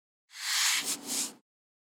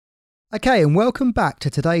Okay, and welcome back to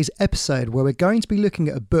today's episode where we're going to be looking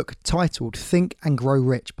at a book titled Think and Grow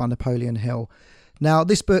Rich by Napoleon Hill. Now,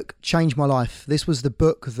 this book changed my life. This was the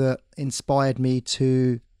book that inspired me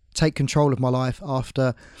to take control of my life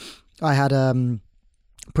after I had a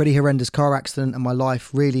pretty horrendous car accident and my life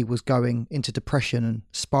really was going into depression and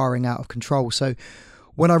spiraling out of control. So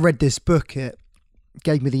when I read this book, it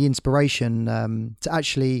gave me the inspiration to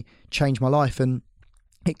actually change my life. And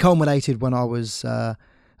it culminated when I was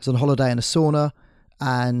on holiday in a sauna,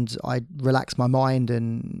 and I relaxed my mind,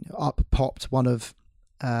 and up popped one of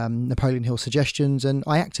Napoleon Hill's suggestions, and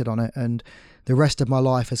I acted on it. And the rest of my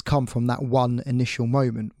life has come from that one initial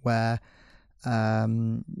moment where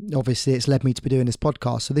obviously it's led me to be doing this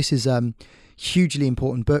podcast. So this is a hugely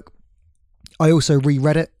important book. I also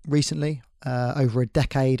reread it recently, over a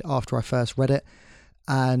decade after I first read it,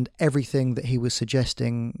 and everything that he was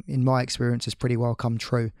suggesting, in my experience, has pretty well come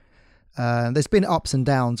true. There's been ups and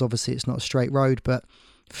downs. Obviously, it's not a straight road, but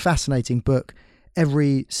fascinating book.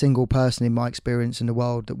 Every single person in my experience in the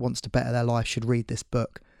world that wants to better their life should read this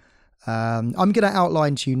book. I'm going to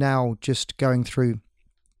outline to you now, just going through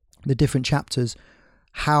the different chapters,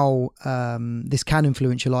 how this can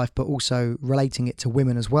influence your life, but also relating it to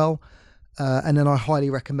women as well. And then I highly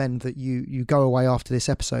recommend that you go away after this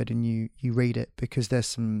episode and you read it, because there's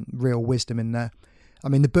some real wisdom in there. I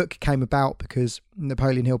mean, the book came about because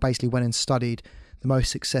Napoleon Hill basically went and studied the most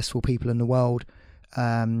successful people in the world,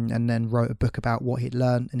 and then wrote a book about what he'd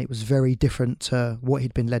learned, and it was very different to what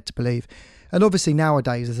he'd been led to believe. And obviously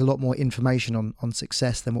nowadays there's a lot more information on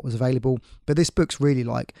success than what was available, but this book's really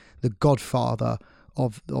like the godfather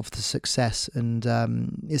of the success, and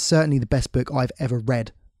it's certainly the best book I've ever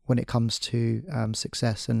read when it comes to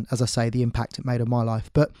success, and as I say, the impact it made on my life.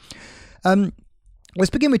 But let's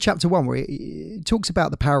begin with chapter 1, where it talks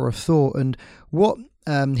about the power of thought. And what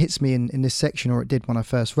hits me in this section, or it did when I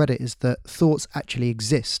first read it, is that thoughts actually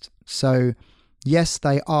exist. So yes,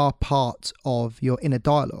 they are part of your inner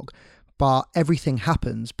dialogue, but everything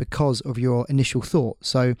happens because of your initial thought.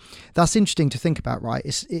 So that's interesting to think about, right?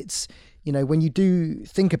 It's when you do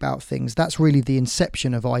think about things, that's really the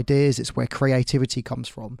inception of ideas. It's where creativity comes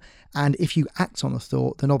from. And if you act on a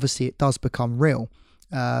thought, then obviously it does become real.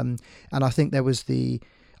 And I think there was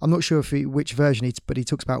I'm not sure which version but he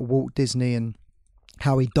talks about Walt Disney and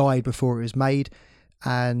how he died before it was made,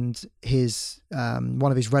 and his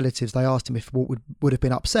one of his relatives, they asked him if Walt would have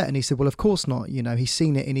been upset, and he said, well, of course not. He's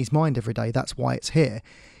seen it in his mind every day, that's why it's here.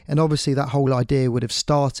 And obviously that whole idea would have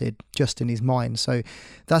started just in his mind. So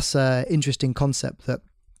that's an interesting concept, that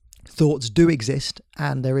thoughts do exist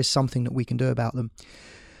and there is something that we can do about them.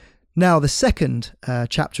 Now, the second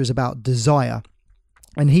chapter is about desire.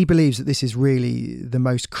 And he believes that this is really the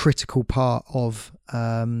most critical part of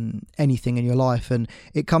anything in your life. And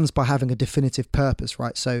it comes by having a definitive purpose,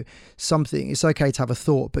 right? So it's okay to have a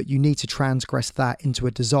thought, but you need to transgress that into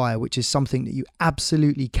a desire, which is something that you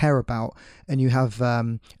absolutely care about. And you have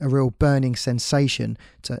a real burning sensation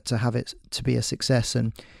to have it to be a success.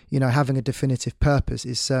 And, having a definitive purpose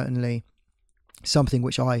is certainly something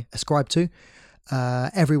which I ascribe to.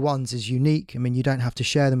 Everyone's is unique. I mean, you don't have to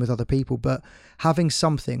share them with other people, but having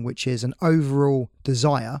something which is an overall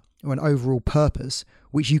desire or an overall purpose,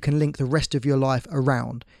 which you can link the rest of your life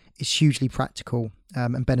around, is hugely practical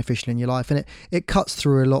and beneficial in your life. And it cuts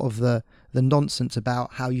through a lot of the nonsense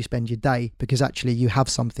about how you spend your day, because actually you have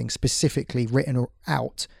something specifically written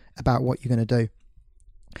out about what you're going to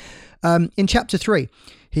do. In chapter 3,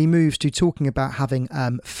 he moves to talking about having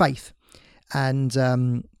faith.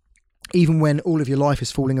 And even when all of your life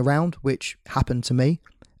is falling around, which happened to me,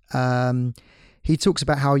 he talks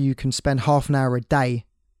about how you can spend half an hour a day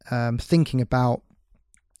thinking about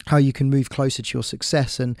how you can move closer to your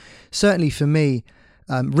success. And certainly for me,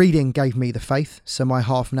 reading gave me the faith. So my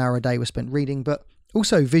half an hour a day was spent reading, but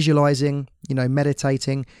also visualizing,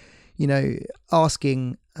 meditating,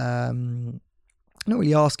 asking, not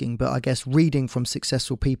really asking, but I guess reading from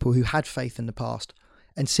successful people who had faith in the past,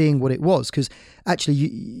 and seeing what it was. Because actually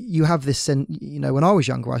you have this sense, when I was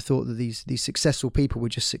younger, I thought that these successful people were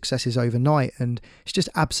just successes overnight, and it's just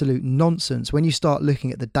absolute nonsense. When you start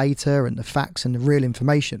looking at the data and the facts and the real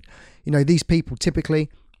information, these people typically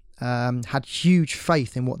had huge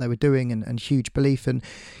faith in what they were doing and huge belief. And,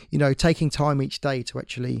 taking time each day to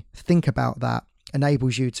actually think about that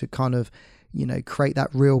enables you to kind of, create that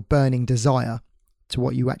real burning desire to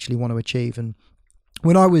what you actually want to achieve. And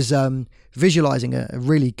when I was visualizing, a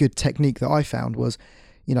really good technique that I found was,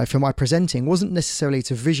 for my presenting, wasn't necessarily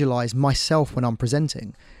to visualize myself when I'm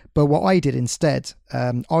presenting, but what I did instead,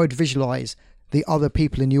 I would visualize the other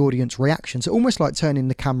people in the audience reaction. So almost like turning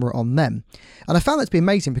the camera on them. And I found that to be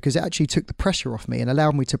amazing because it actually took the pressure off me and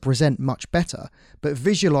allowed me to present much better. But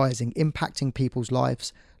visualizing, impacting people's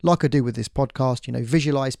lives, like I do with this podcast,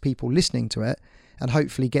 visualize people listening to it and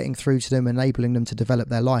hopefully getting through to them, enabling them to develop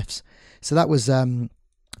their lives. So that was an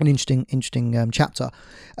interesting chapter.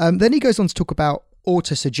 Then he goes on to talk about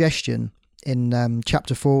auto-suggestion in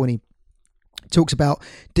chapter 4, and he talks about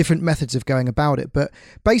different methods of going about it. But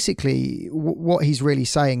basically what he's really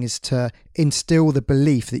saying is to instill the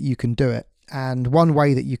belief that you can do it. And one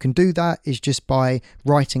way that you can do that is just by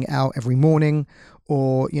writing it out every morning,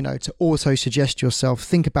 or, to auto-suggest yourself,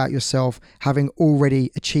 think about yourself having already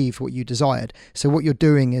achieved what you desired. So what you're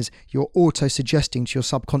doing is you're auto-suggesting to your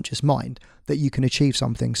subconscious mind that you can achieve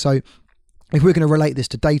something. So if we're going to relate this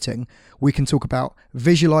to dating, we can talk about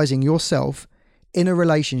visualizing yourself in a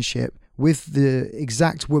relationship with the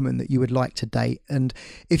exact woman that you would like to date. And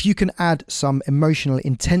if you can add some emotional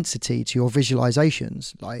intensity to your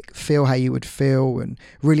visualizations, like feel how you would feel and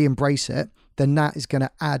really embrace it, then that is going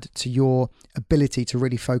to add to your ability to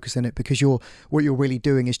really focus on it, because what you're really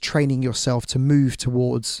doing is training yourself to move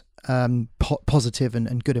towards positive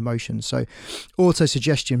and good emotions. So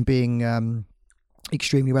auto-suggestion being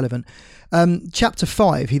extremely relevant. Chapter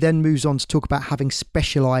 5, he then moves on to talk about having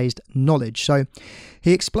specialized knowledge. So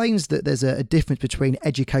he explains that there's a difference between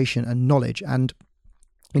education and knowledge. And,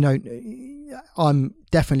 I'm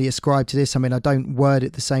definitely ascribed to this. I mean, I don't word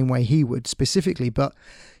it the same way he would specifically, but,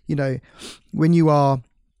 when you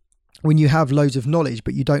have loads of knowledge,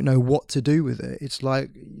 but you don't know what to do with it, it's like,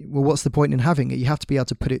 well, what's the point in having it? You have to be able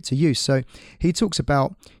to put it to use. So he talks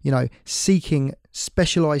about, seeking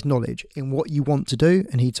specialized knowledge in what you want to do.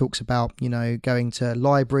 And he talks about, going to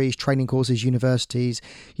libraries, training courses, universities.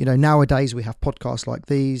 Nowadays we have podcasts like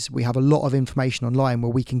these. We have a lot of information online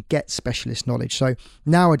where we can get specialist knowledge. So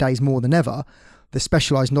nowadays, more than ever, the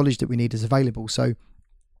specialized knowledge that we need is available. So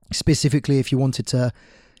specifically, if you wanted to,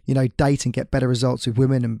 date and get better results with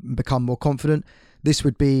women and become more confident, this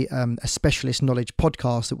would be a specialist knowledge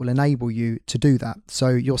podcast that will enable you to do that. So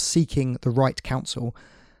you're seeking the right counsel,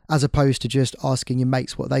 as opposed to just asking your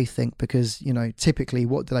mates what they think, because, typically,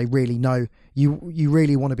 what do they really know? You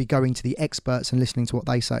really want to be going to the experts and listening to what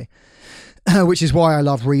they say, which is why I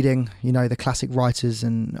love reading, the classic writers.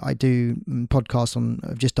 And I do podcasts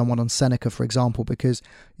I've just done one on Seneca, for example, because,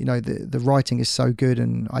 the writing is so good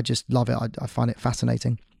and I just love it. I find it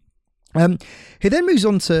fascinating. He then moves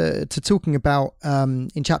on to talking about,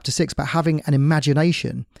 in chapter 6, about having an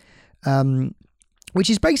imagination, which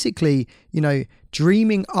is basically,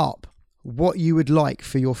 dreaming up what you would like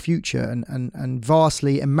for your future and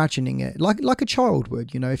vastly imagining it like a child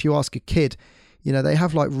would. If you ask a kid, they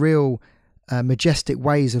have like real majestic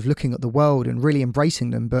ways of looking at the world and really embracing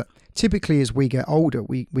them. But typically as we get older,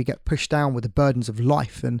 we get pushed down with the burdens of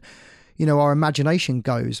life, and, our imagination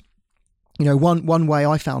goes. One way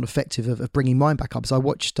I found effective of bringing mine back up is I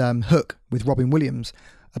watched Hook with Robin Williams,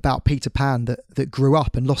 about Peter Pan that grew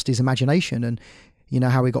up and lost his imagination, and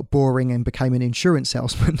how he got boring and became an insurance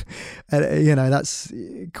salesman. That's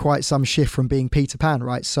quite some shift from being Peter Pan,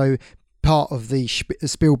 right? So part of the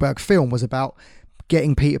Spielberg film was about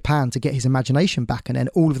getting Peter Pan to get his imagination back, and then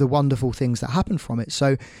all of the wonderful things that happen from it.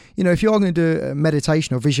 So, if you're going to do a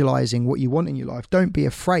meditation or visualizing what you want in your life, don't be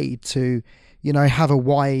afraid to, have a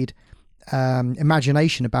wide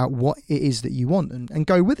imagination about what it is that you want, and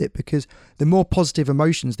go with it, because the more positive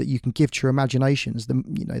emotions that you can give to your imaginations,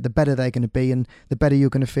 the better they're going to be, and the better you're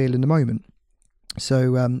going to feel in the moment.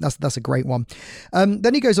 So that's a great one.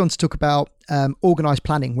 Then he goes on to talk about organized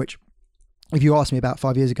planning, which, if you asked me about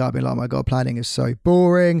 5 years ago, I'd be like, oh my God, planning is so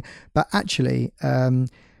boring. But actually,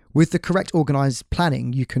 with the correct organized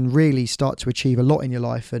planning, you can really start to achieve a lot in your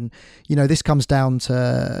life. And, this comes down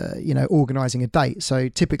to, organizing a date. So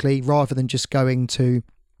typically, rather than just going to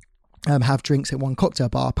have drinks at one cocktail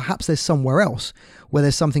bar, perhaps there's somewhere else where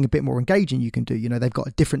there's something a bit more engaging you can do. They've got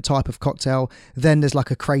a different type of cocktail. Then there's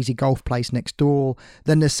like a crazy golf place next door.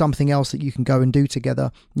 Then there's something else that you can go and do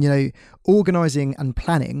together. Organizing and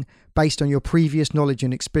planning based on your previous knowledge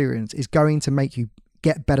and experience is going to make you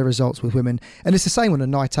get better results with women. And it's the same on a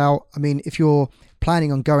night out. I mean, if you're planning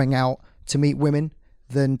on going out to meet women,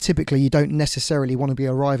 then typically you don't necessarily want to be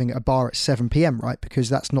arriving at a bar at 7 p.m, right? Because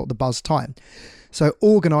that's not the buzz time. So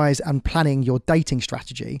organize and planning your dating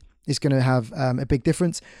strategy is going to have a big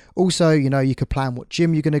difference. Also, you could plan what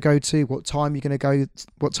gym you're going to go to, what time you're going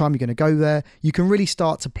to go there. You can really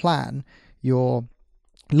start to plan your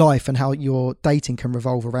life and how your dating can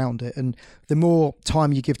revolve around it. And the more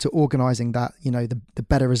time you give to organizing that, the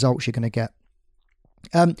better results you're going to get.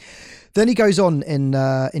 Then he goes on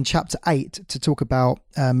in chapter 8 to talk about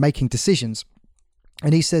making decisions.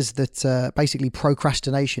 And he says that basically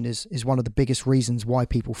procrastination is one of the biggest reasons why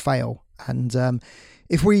people fail. And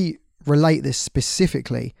if we relate this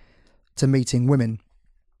specifically to meeting women,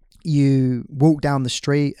 you walk down the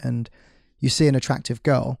street and you see an attractive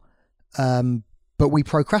girl, but we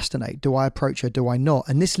procrastinate. Do I approach her? Do I not?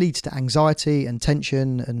 And this leads to anxiety and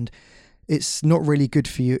tension, and it's not really good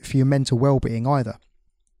for your mental well-being either.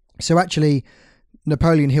 So actually,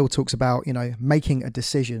 Napoleon Hill talks about, making a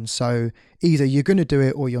decision. So either you're going to do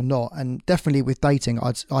it or you're not. And definitely with dating,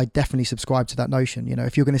 I definitely subscribe to that notion.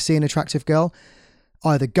 If you're going to see an attractive girl,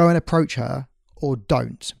 either go and approach her or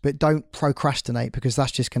don't, but don't procrastinate, because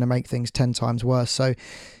that's just going to make things 10 times worse. So,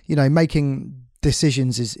 making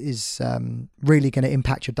decisions is really going to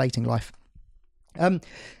impact your dating life.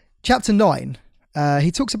 Chapter 9,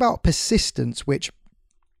 he talks about persistence, which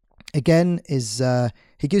again is,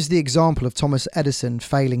 he gives the example of Thomas Edison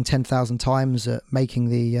failing 10,000 times at making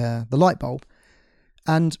the light bulb.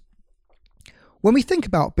 And when we think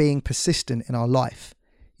about being persistent in our life,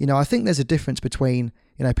 I think there's a difference between,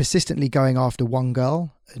 persistently going after one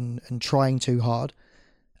girl and trying too hard,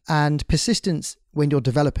 and persistence when you're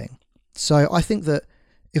developing. So I think that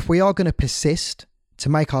if we are going to persist to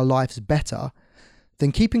make our lives better,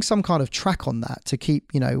 then keeping some kind of track on that to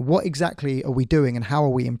keep, what exactly are we doing and how are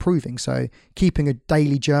we improving? So keeping a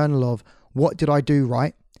daily journal of what did I do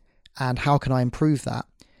right and how can I improve that?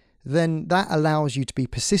 Then that allows you to be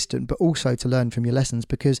persistent, but also to learn from your lessons,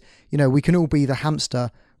 because, we can all be the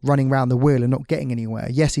hamster running around the wheel and not getting anywhere.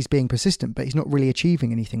 Yes, he's being persistent, but he's not really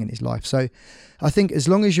achieving anything in his life. So I think as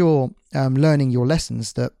long as you're learning your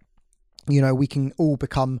lessons, that, we can all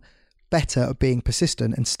become better at being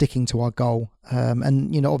persistent and sticking to our goal.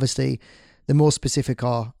 And, obviously, the more specific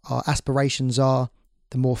our aspirations are,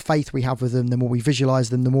 the more faith we have with them, the more we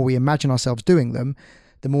visualize them, the more we imagine ourselves doing them,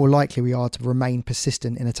 the more likely we are to remain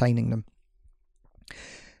persistent in attaining them.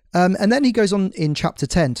 And then he goes on in chapter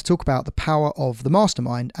 10 to talk about the power of the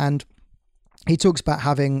mastermind. And he talks about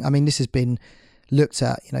having, this has been looked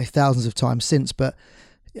at, thousands of times since, but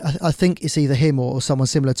I think it's either him or someone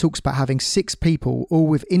similar talks about having 6 people, all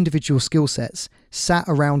with individual skill sets, sat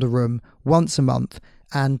around a room once a month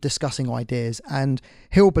and discussing ideas. And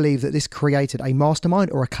he'll believe that this created a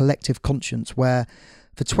mastermind or a collective conscience where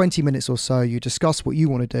for 20 minutes or so you discuss what you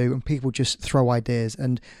want to do and people just throw ideas.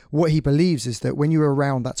 And what he believes is that when you're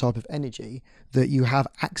around that type of energy, that you have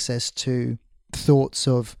access to thoughts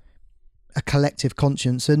of a collective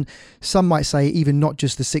conscience. And some might say even not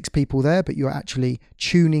just the 6 people there, but you're actually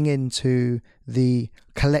tuning into the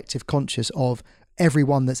collective conscious of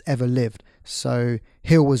everyone that's ever lived. So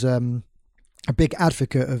Hill was a big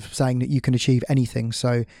advocate of saying that you can achieve anything.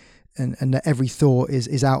 So and that every thought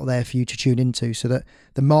is out there for you to tune into, so that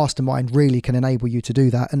the mastermind really can enable you to do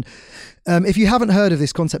that. And if you haven't heard of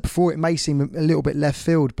this concept before, it may seem a little bit left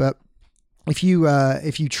field, but if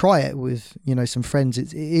you try it with some friends,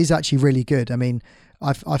 it is actually really good.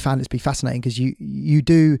 I found it to be fascinating, because you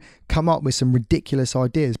do come up with some ridiculous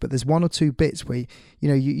ideas, but there's 1 or 2 bits where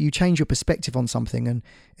you change your perspective on something, and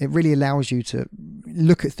it really allows you to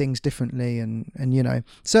look at things differently. And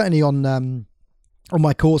certainly on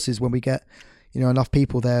my courses, when we get enough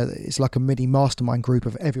people there, it's like a mini mastermind group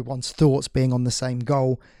of everyone's thoughts being on the same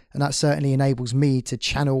goal, and that certainly enables me to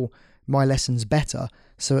channel my lessons better.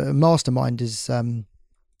 So a mastermind is in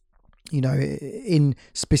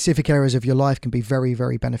specific areas of your life can be very,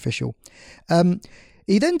 very beneficial.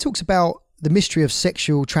 He then talks about the mystery of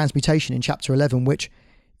sexual transmutation in chapter 11, which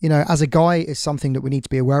as a guy is something that we need to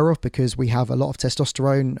be aware of, because we have a lot of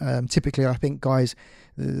testosterone. Typically, I think guys,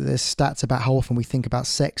 there's stats about how often we think about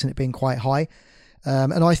sex and it being quite high.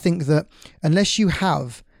 And I think that unless you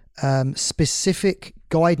have specific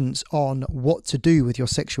guidance on what to do with your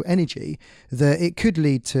sexual energy, that it could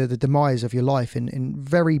lead to the demise of your life in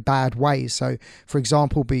very bad ways. So, for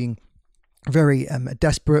example, being very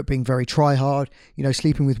desperate, being very try hard,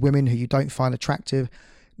 sleeping with women who you don't find attractive,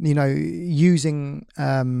 using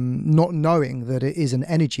not knowing that it is an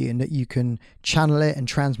energy and that you can channel it and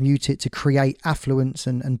transmute it to create affluence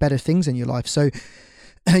and better things in your life. So,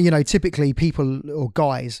 typically people or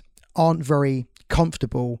guys aren't very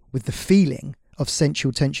comfortable with the feeling of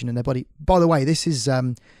sensual tension in their body. By the way, this is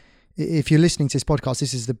if you're listening to this podcast,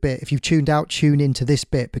 this is the bit. If you've tuned out, tune into this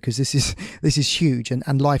bit, because this is huge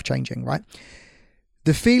and life-changing, right?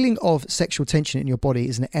 The feeling of sexual tension in your body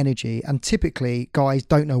is an energy, and typically guys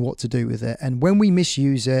don't know what to do with it. And when we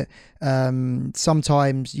misuse it,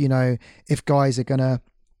 sometimes, if guys are going to,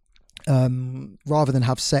 rather than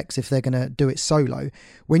have sex, if they're going to do it solo,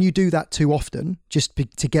 when you do that too often, just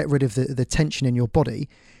to get rid of the tension in your body,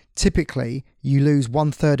 typically you lose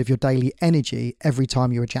 1/3 of your daily energy every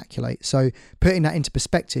time you ejaculate. So putting that into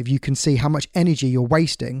perspective, you can see how much energy you're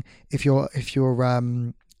wasting if you're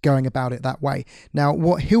going about it that way. Now,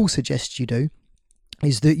 what he'll suggest you do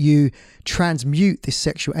is that you transmute this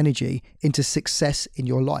sexual energy into success in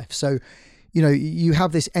your life. So, you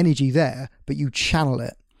have this energy there, but you channel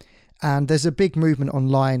it. And there's a big movement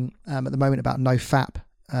online at the moment about NoFap,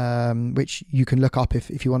 which you can look up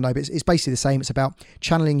if you want to know. But it's basically the same. It's about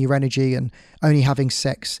channeling your energy and only having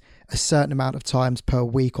sex a certain amount of times per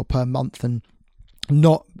week or per month, and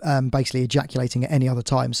not basically ejaculating at any other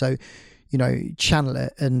time. So, channel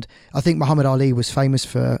it. And I think Muhammad Ali was famous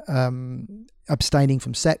for abstaining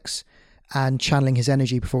from sex and channeling his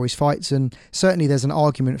energy before his fights. And certainly there's an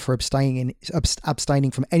argument for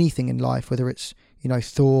abstaining from anything in life, whether it's,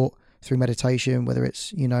 thought through meditation, whether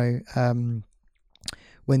it's,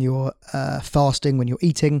 when you're fasting, when you're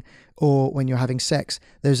eating, or when you're having sex.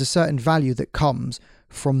 There's a certain value that comes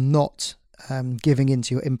from not giving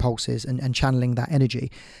into your impulses and channeling that energy.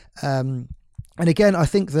 And again, I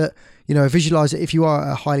think that, if you are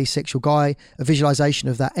a highly sexual guy, a visualization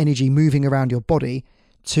of that energy moving around your body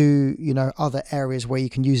to, other areas where you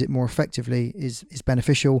can use it more effectively is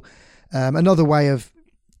beneficial. Another way of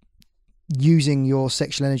using your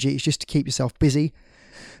sexual energy is just to keep yourself busy.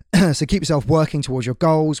 So keep yourself working towards your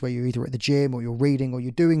goals, where you're either at the gym or you're reading or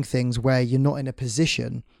you're doing things where you're not in a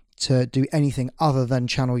position to do anything other than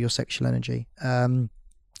channel your sexual energy.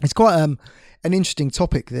 It's quite an interesting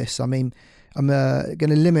topic, this. I mean, I'm going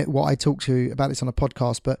to limit what I talk to about this on a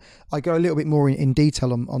podcast, but I go a little bit more in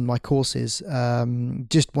detail on my courses.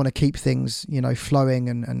 Just want to keep things, flowing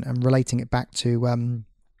and relating it back to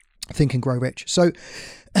Think and Grow Rich. So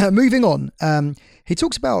moving on, he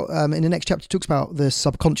talks about, in the next chapter, he talks about the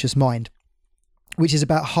subconscious mind, which is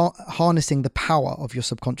about harnessing the power of your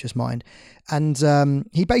subconscious mind. And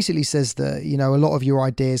he basically says that, a lot of your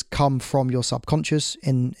ideas come from your subconscious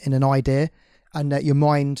in an idea, and that your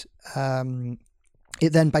mind,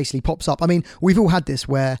 it then basically pops up. I mean, we've all had this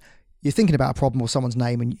where you're thinking about a problem or someone's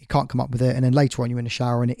name and you can't come up with it, and then later on you're in the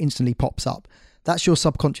shower and it instantly pops up. That's your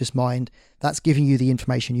subconscious mind. That's giving you the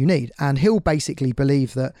information you need. And he'll basically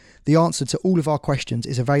believe that the answer to all of our questions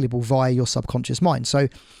is available via your subconscious mind. So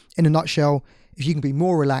in a nutshell, if you can be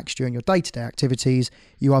more relaxed during your day-to-day activities,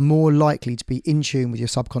 you are more likely to be in tune with your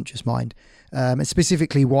subconscious mind. And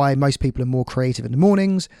specifically why most people are more creative in the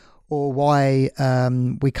mornings, or why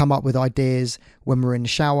we come up with ideas when we're in the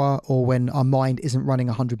shower or when our mind isn't running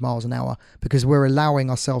 100 miles an hour, because we're allowing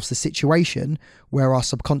ourselves the situation where our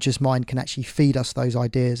subconscious mind can actually feed us those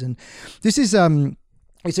ideas. And this is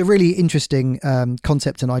it's a really interesting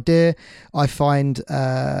concept and idea. I find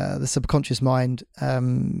the subconscious mind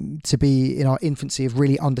to be in our infancy of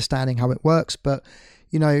really understanding how it works. But,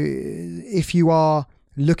 if you are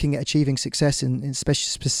looking at achieving success, and especially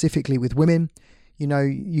specifically with women,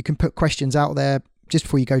 you can put questions out there just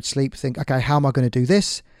before you go to sleep. Think, okay, how am I going to do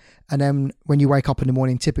this? And then when you wake up in the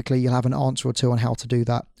morning, typically you'll have an answer or two on how to do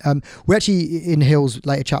that. We actually, in Hill's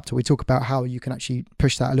later chapter, we talk about how you can actually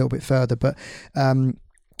push that a little bit further, but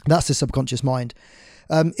that's the subconscious mind.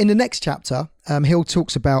 In the next chapter, Hill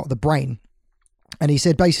talks about the brain. And he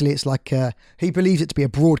said basically it's like, he believes it to be a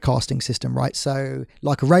broadcasting system, right? So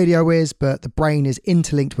like a radio is, but the brain is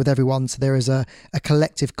interlinked with everyone. So there is a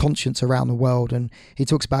collective conscience around the world. And he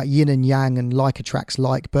talks about yin and yang and like attracts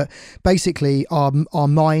like. But basically our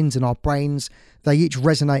minds and our brains, they each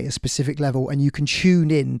resonate at a specific level, and you can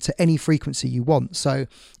tune in to any frequency you want. So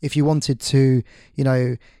if you wanted to,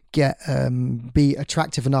 be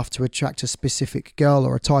attractive enough to attract a specific girl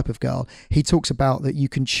or a type of girl, he talks about that you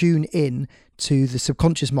can tune in to the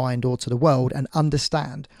subconscious mind or to the world and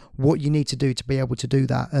understand what you need to do to be able to do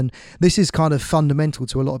that. And this is kind of fundamental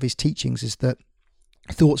to a lot of his teachings, is that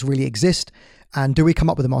thoughts really exist, and do we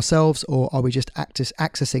come up with them ourselves, or are we just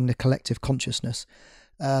accessing the collective consciousness?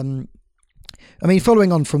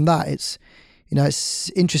 Following on from that, it's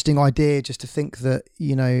interesting idea just to think that,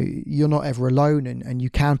 you're not ever alone, and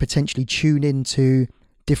you can potentially tune into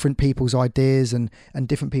different people's ideas and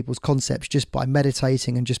different people's concepts just by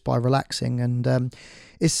meditating and just by relaxing. And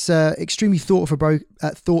it's extremely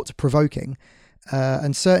thought-provoking,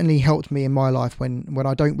 and certainly helped me in my life when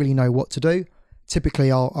I don't really know what to do.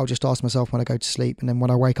 Typically, I'll just ask myself when I go to sleep, and then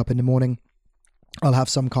when I wake up in the morning, I'll have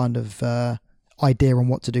some kind of idea on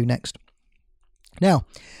what to do next. Now,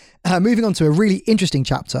 moving on to a really interesting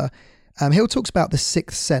chapter, Hill talks about the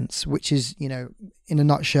sixth sense, which is, in a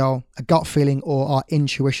nutshell, a gut feeling or our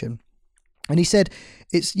intuition. And he said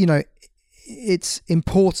it's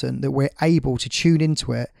important that we're able to tune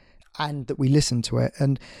into it and that we listen to it.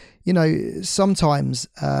 And, you know, sometimes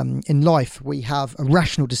in life we have a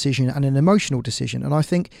rational decision and an emotional decision. And I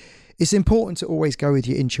think it's important to always go with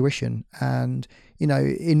your intuition. And, you know,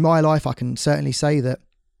 in my life, I can certainly say that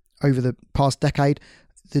over the past decade,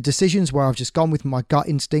 the decisions where I've just gone with my gut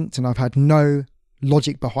instinct and I've had no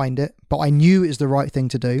logic behind it, but I knew it was the right thing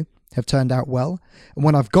to do, have turned out well. And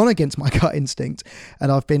when I've gone against my gut instinct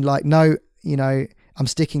and I've been like, no, you know, I'm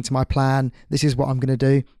sticking to my plan, this is what I'm going to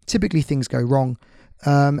do, typically things go wrong.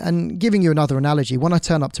 And giving you another analogy, when I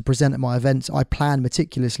turn up to present at my events, I plan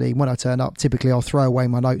meticulously. When I turn up, typically I'll throw away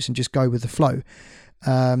my notes and just go with the flow,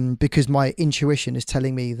 because my intuition is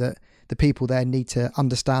telling me that the people there need to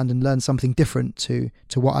understand and learn something different to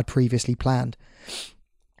what I'd previously planned.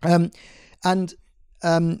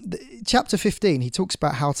 Chapter 15, he talks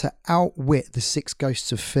about how to outwit the 6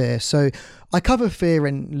 ghosts of fear. So I cover fear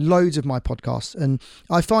in loads of my podcasts, and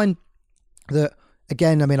I find that,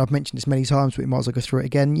 again, I mean, I've mentioned this many times, but we might as well go through it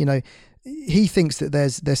again. You know, he thinks that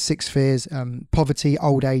there's 6 fears: poverty,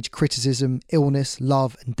 old age, criticism, illness,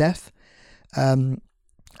 love, and death.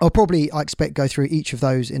 I expect, go through each of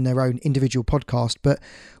those in their own individual podcast. But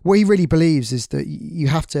what he really believes is that you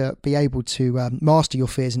have to be able to master your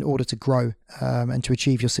fears in order to grow and to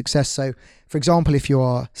achieve your success. So, for example, if you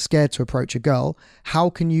are scared to approach a girl, how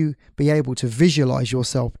can you be able to visualize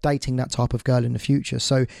yourself dating that type of girl in the future?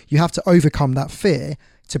 So you have to overcome that fear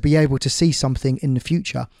to be able to see something in the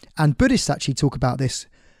future. And Buddhists actually talk about this.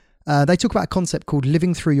 They talk about a concept called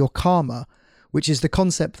living through your karma, which is the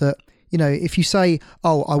concept that, you know, if you say,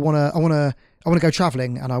 oh, I want to go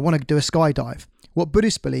traveling and I want to do a skydive, what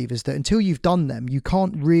Buddhists believe is that until you've done them, you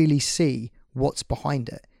can't really see what's behind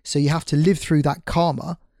it. So you have to live through that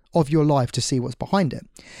karma of your life to see what's behind it.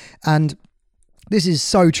 And this is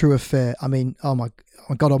so true of fear. I mean, oh my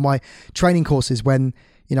God, on my training courses, when,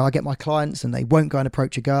 you know, I get my clients and they won't go and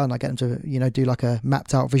approach a girl, and I get them to, you know, do like a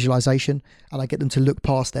mapped out visualization, and I get them to look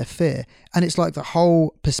past their fear. And it's like the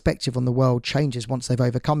whole perspective on the world changes once they've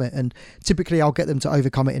overcome it. And typically I'll get them to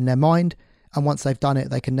overcome it in their mind. And once they've done it,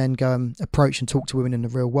 they can then go and approach and talk to women in the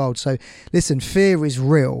real world. So listen, fear is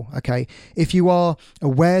real. Okay. If you are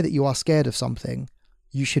aware that you are scared of something,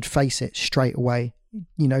 you should face it straight away.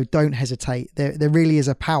 You know, don't hesitate. There really is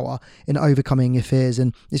a power in overcoming your fears,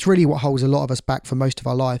 and it's really what holds a lot of us back for most of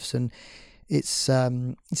our lives. And it's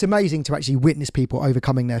amazing to actually witness people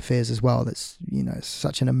overcoming their fears as well. That's, you know, it's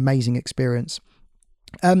such an amazing experience.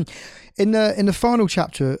 In the final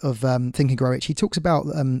chapter of Think and Grow Rich, he talks about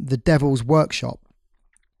the Devil's Workshop,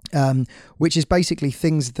 which is basically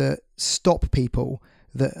things that stop people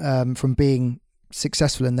that from being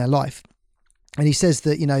successful in their life. And he says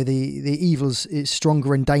that, you know, the evils is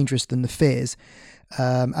stronger and dangerous than the fears.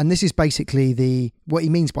 And this is basically what he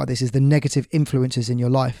means by this is the negative influences in your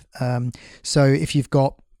life. So if you've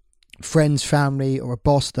got friends, family, or a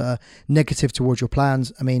boss that are negative towards your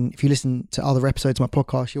plans, I mean, if you listen to other episodes of my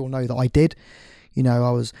podcast, you'll know that I did. You know,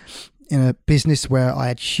 I was in a business where I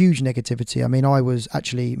had huge negativity. I mean, I was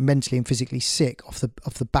actually mentally and physically sick off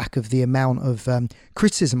the back of the amount of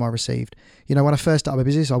criticism I received. You know, when I first started my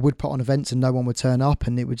business, I would put on events and no one would turn up,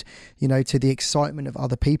 and it would, you know, to the excitement of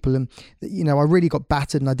other people. And, you know, I really got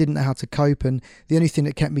battered and I didn't know how to cope. And the only thing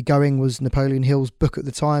that kept me going was Napoleon Hill's book at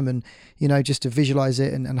the time. And, you know, just to visualize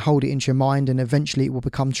it and hold it into your mind, and eventually it will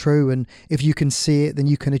become true. And if you can see it, then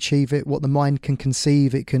you can achieve it. What the mind can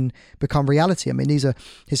conceive, it can become reality. I mean, these are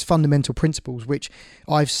his fundamental principles, which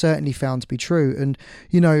I've certainly found to be true. And,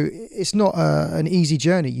 you know, it's not an easy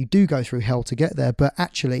journey. You do go through hell to get there, but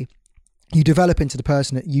actually you develop into the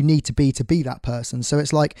person that you need to be that person. So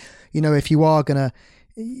it's like, you know, if you are going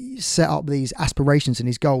to set up these aspirations and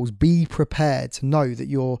these goals, be prepared to know that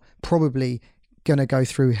you're probably going to go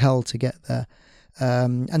through hell to get there.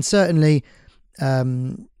 And certainly,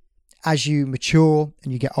 as you mature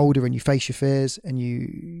and you get older and you face your fears and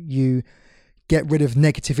you get rid of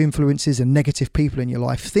negative influences and negative people in your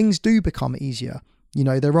life, things do become easier. You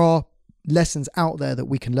know, there are lessons out there that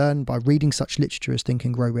we can learn by reading such literature as Think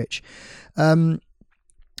and Grow Rich.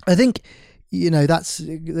 I think, you know, that's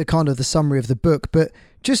the kind of the summary of the book, but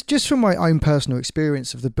just from my own personal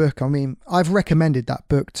experience of the book, I mean, I've recommended that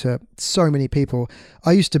book to so many people.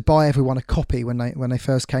 I used to buy everyone a copy when they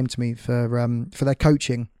first came to me for their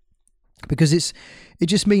coaching, because it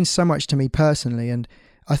just means so much to me personally. And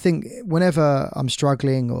I think whenever I'm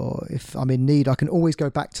struggling or if I'm in need, I can always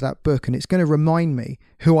go back to that book, and it's going to remind me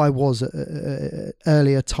who I was at an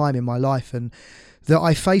earlier time in my life, and that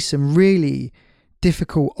I faced some really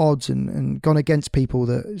difficult odds and gone against people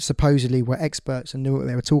that supposedly were experts and knew what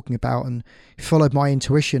they were talking about, and followed my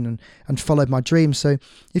intuition and followed my dreams. So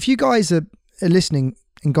if you guys are listening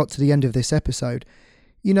and got to the end of this episode,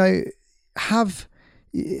 you know,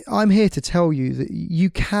 I'm here to tell you that you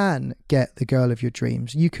can get the girl of your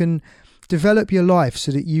dreams. You can develop your life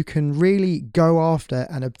so that you can really go after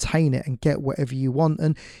and obtain it and get whatever you want.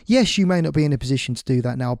 And yes, you may not be in a position to do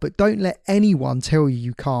that now, but don't let anyone tell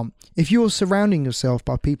you can't. If you're surrounding yourself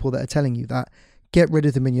by people that are telling you that, get rid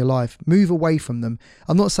of them in your life. Move away from them.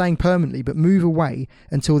 I'm not saying permanently, but move away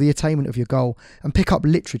until the attainment of your goal, and pick up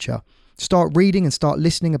literature. Start reading and start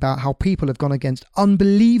listening about how people have gone against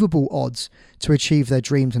unbelievable odds to achieve their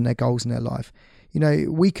dreams and their goals in their life. You know,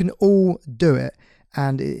 we can all do it.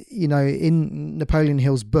 And, you know, in Napoleon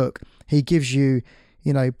Hill's book, he gives you,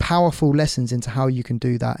 you know, powerful lessons into how you can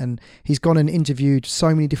do that. And he's gone and interviewed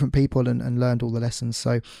so many different people and learned all the lessons.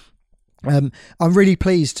 So I'm really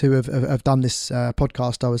pleased to have done this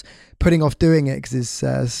podcast. I was putting off doing it because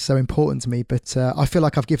it's so important to me, but I feel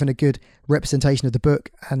like I've given a good representation of the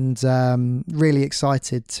book, and really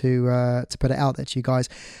excited to put it out there to you guys.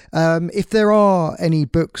 If there are any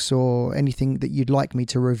books or anything that you'd like me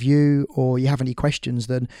to review, or you have any questions,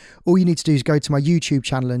 then all you need to do is go to my YouTube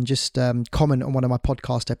channel and just comment on one of my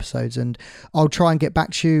podcast episodes, and I'll try and get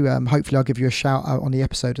back to you. Hopefully I'll give you a shout out on the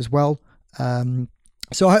episode as well.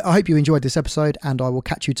 So I hope you enjoyed this episode, and I will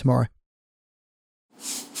catch you tomorrow.